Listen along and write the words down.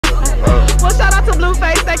out to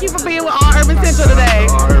Blueface. Thank you for being with All Urban Central today.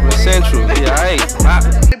 All Urban Central. Yeah, I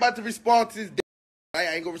ain't about to respond to this day. I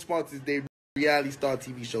ain't gonna respond to this day. Reality star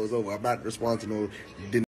TV show is over. I'm not responding to no.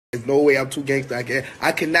 There's no way I'm too gangster.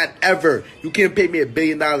 I cannot ever. You can't pay me $1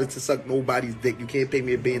 billion to suck nobody's dick. You can't pay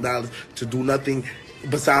me $1 billion to do nothing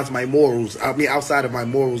besides my morals. I mean, outside of my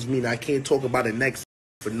morals, meaning I can't talk about the next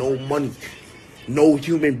for no money. No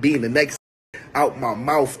human being. The next out my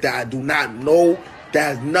mouth that I do not know,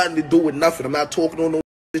 that has nothing to do with nothing. I'm not talking on no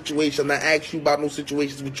situation. I'm not asking you about no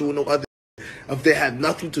situations with you and no other. If they have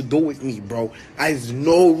nothing to do with me, bro. There's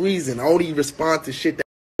no reason. I only respond to shit that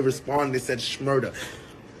I respond that said Shmurda.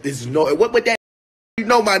 There's no, what would that, you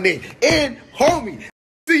know my name. And, homie,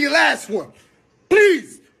 see your last one.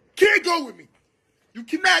 Please, can't go with me. You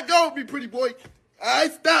cannot go with me, pretty boy.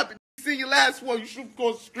 Alright, stop it. See your last one. You shoot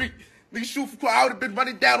across the street. Nigga shoot for I would have been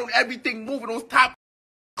running down on everything, moving those top,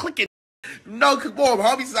 clicking. No, come on,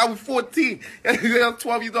 homie, since I was 14. I was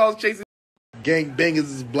 12 years old chasing. Gang bangers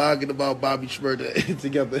is blogging about Bobby Shmurda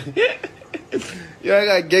together. Yeah, I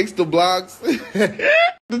got gangster blogs.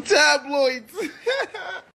 The tabloids.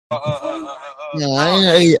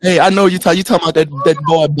 Hey, I know you talking about that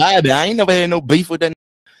boy Bobby. I ain't never had no beef with that.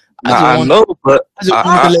 I know, but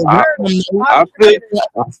I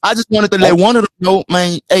just wanted to let one of them know,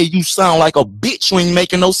 man. Hey, you sound like a bitch. You ain't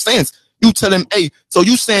making no sense. You tell him, hey, so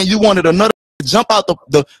you saying you wanted another to jump out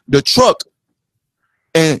the truck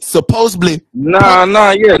and supposedly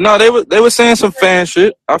they were saying some fan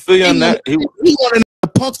shit. I feel you on that. He wanted a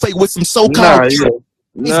punk fake with some so-called he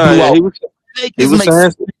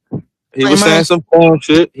was saying some fan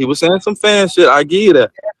shit. He was saying some fan shit. I give you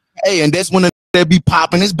that. Hey, and that's when they be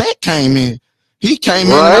popping. His back came in. He came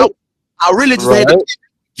in. I really just had to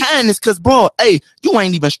kindness, cause bro, hey, you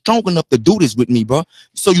ain't even strong enough to do this with me, bro.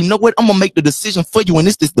 So you know what? I'm gonna make the decision for you, and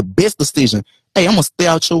this is the best decision. Hey, I'm gonna stay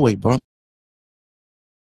out your way, bro.